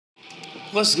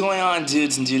What's going on,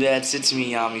 dudes and dudettes? It's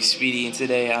me, Speedy, and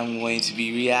today I'm going to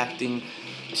be reacting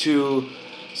to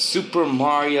Super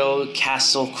Mario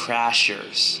Castle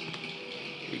Crashers.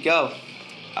 Here we go.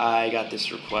 I got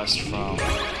this request from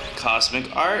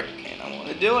Cosmic Art, and I want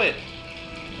to do it.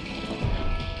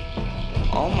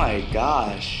 Oh my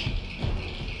gosh.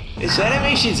 This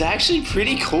animation is actually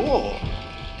pretty cool.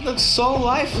 It looks so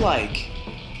lifelike.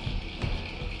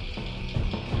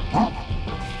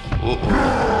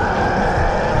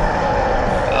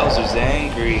 Bowser's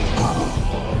angry.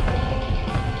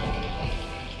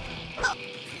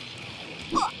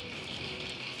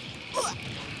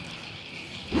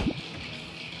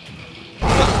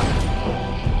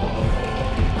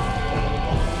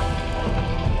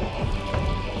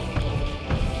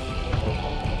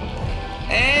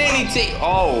 And he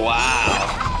oh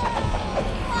wow.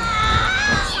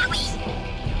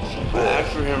 Bad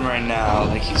for him right now.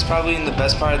 Like, he's probably in the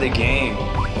best part of the game.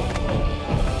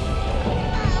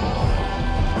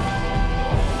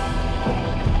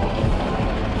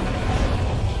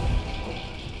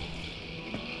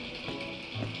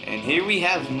 And here we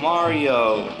have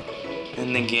Mario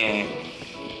in the game.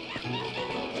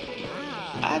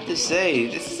 I have to say,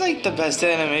 this is like the best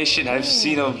animation I've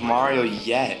seen of Mario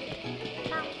yet.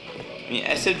 I mean,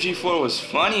 SMG4 was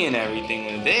funny and everything,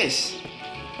 and this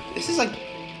is like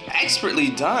expertly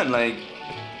done. Like,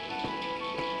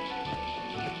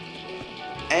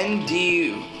 NDY.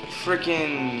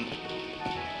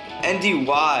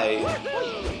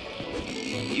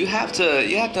 You have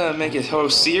to make a whole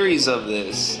series of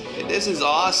this. This is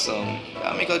awesome.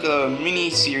 I'll make like a mini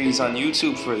series on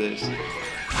YouTube for this.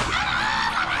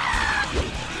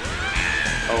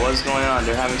 Oh, what's going on?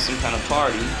 They're having some kind of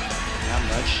party. Not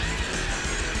much.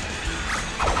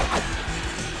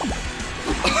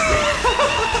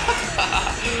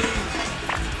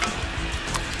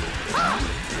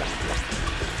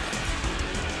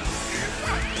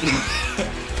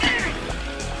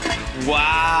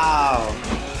 Wow.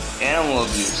 Animal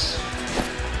abuse.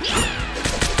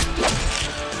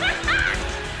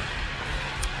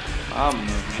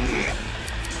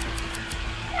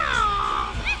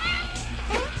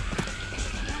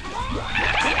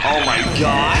 Oh my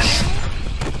gosh.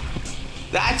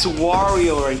 That's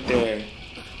Wario right there.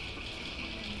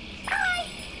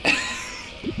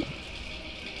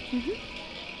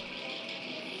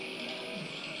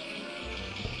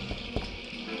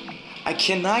 I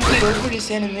cannot get over this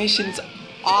animation. It's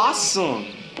awesome.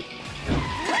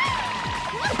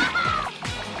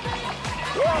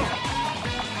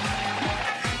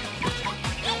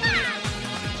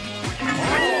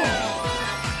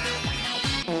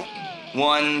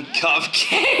 One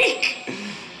cupcake.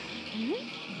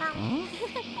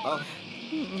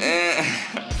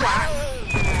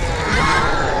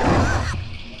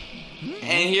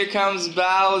 And here comes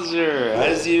Bowser,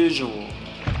 as usual.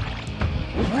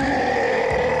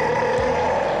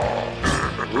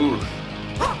 Ooh.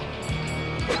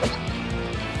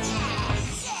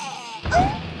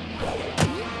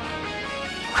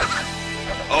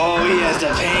 Oh, he has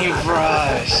the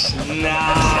paintbrush.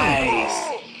 Nice.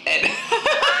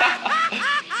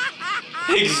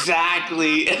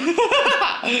 Exactly.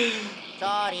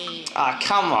 Sorry. Ah,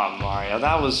 come on, Mario.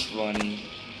 That was funny.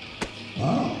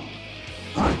 Ooh.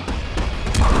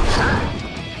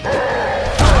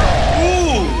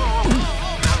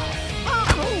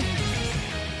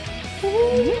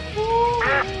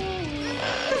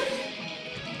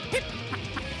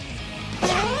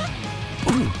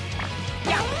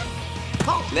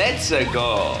 Let's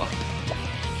go.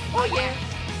 Oh yeah.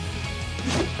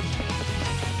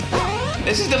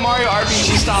 This is the Mario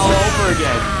RPG style all over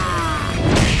again.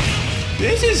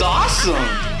 This is awesome.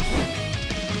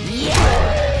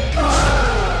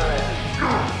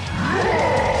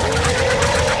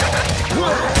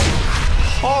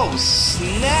 Oh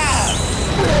snap!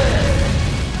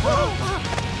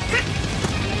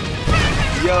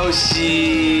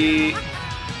 Yoshi.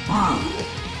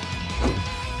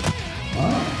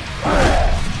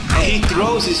 And he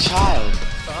throws his child.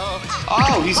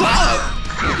 Oh, he's up.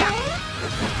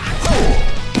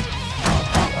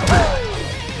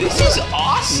 This is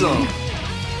awesome!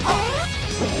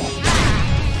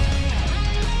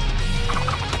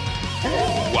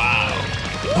 Wow.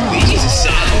 Luigi's a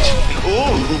savage.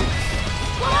 Ooh.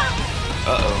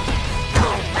 Uh-oh.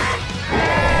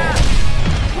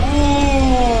 Ooh.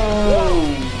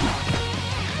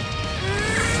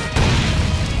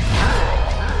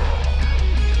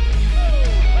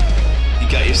 You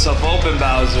got yourself open,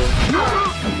 Bowser.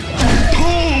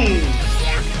 Boom!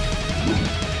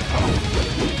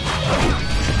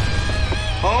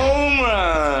 Home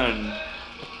run!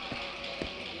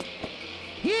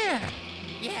 Yeah.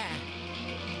 Yeah.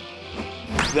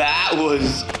 That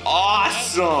was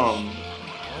awesome.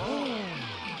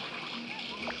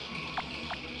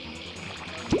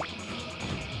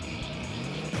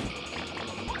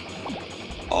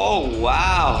 Oh,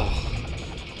 wow.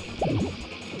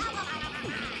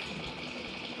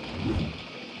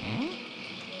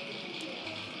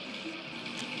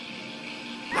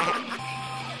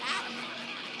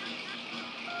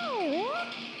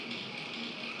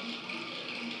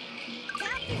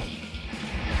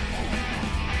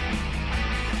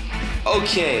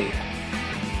 Okay.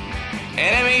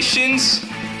 Animations,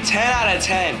 10 out of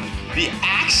 10. The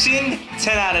action,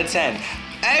 10 out of 10.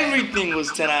 Everything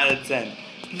was 10 out of 10.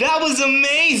 That was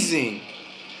amazing.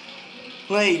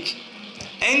 Like,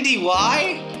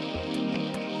 NDY,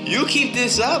 you keep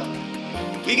this up,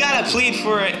 we gotta plead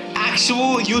for an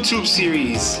actual YouTube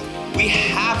series. We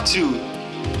have to.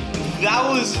 That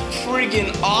was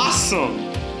friggin' awesome.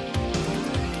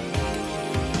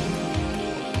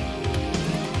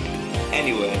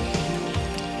 Anyway,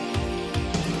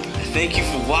 thank you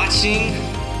for watching.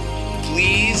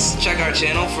 Please check our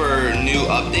channel for new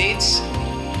updates.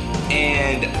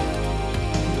 And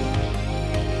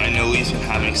I know we've been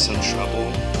having some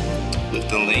trouble with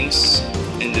the links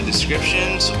in the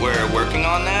descriptions. We're working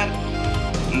on that.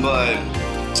 But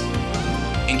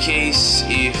in case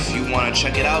if you want to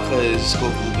check it out, because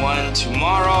Goku 1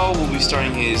 tomorrow will be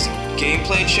starting his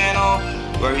gameplay channel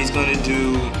where he's going to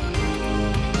do,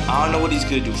 I don't know what he's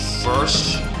going to do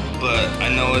first, but I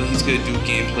know he's going to do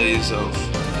gameplays of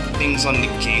things on the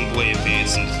Game Boy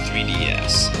Advance and the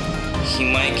 3DS. He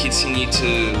might continue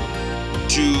to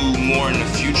do more in the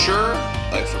future,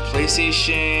 like for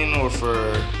PlayStation or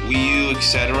for Wii U,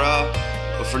 etc.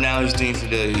 But for now, he's doing for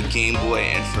the Game Boy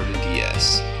and for the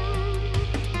DS.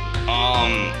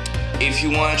 If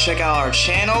you want to check out our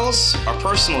channels, our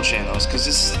personal channels, because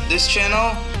this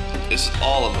channel is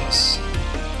all of us.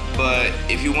 But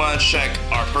if you want to check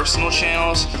our personal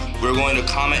channels, we're going to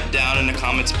comment down in the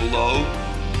comments below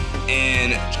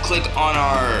and click on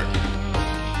our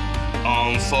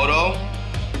photo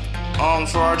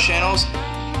for our channels,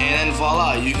 and then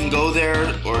voila, you can go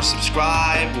there or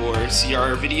subscribe or see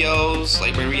our videos,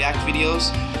 like my React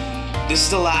videos. This is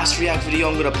the last React video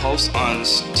I'm gonna post on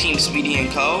Team Speedy and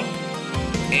Co.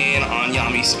 And on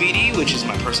Yami Speedy, which is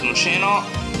my personal channel.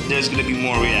 There's gonna be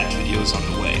more React videos on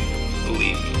the way,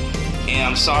 believe me. And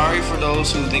I'm sorry for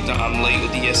those who think that I'm late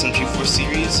with the SMG4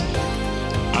 series.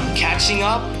 I'm catching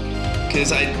up,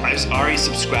 because I already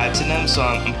subscribed to them, so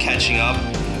I'm catching up.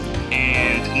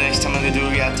 And next time I'm gonna do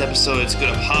a React episode, it's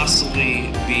gonna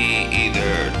possibly be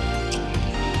either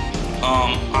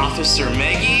Officer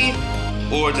Meggy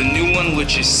or the new one,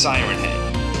 which is Siren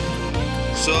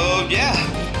Head. So yeah,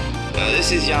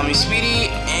 this is Yami Speedy,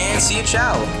 and see you,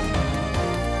 ciao.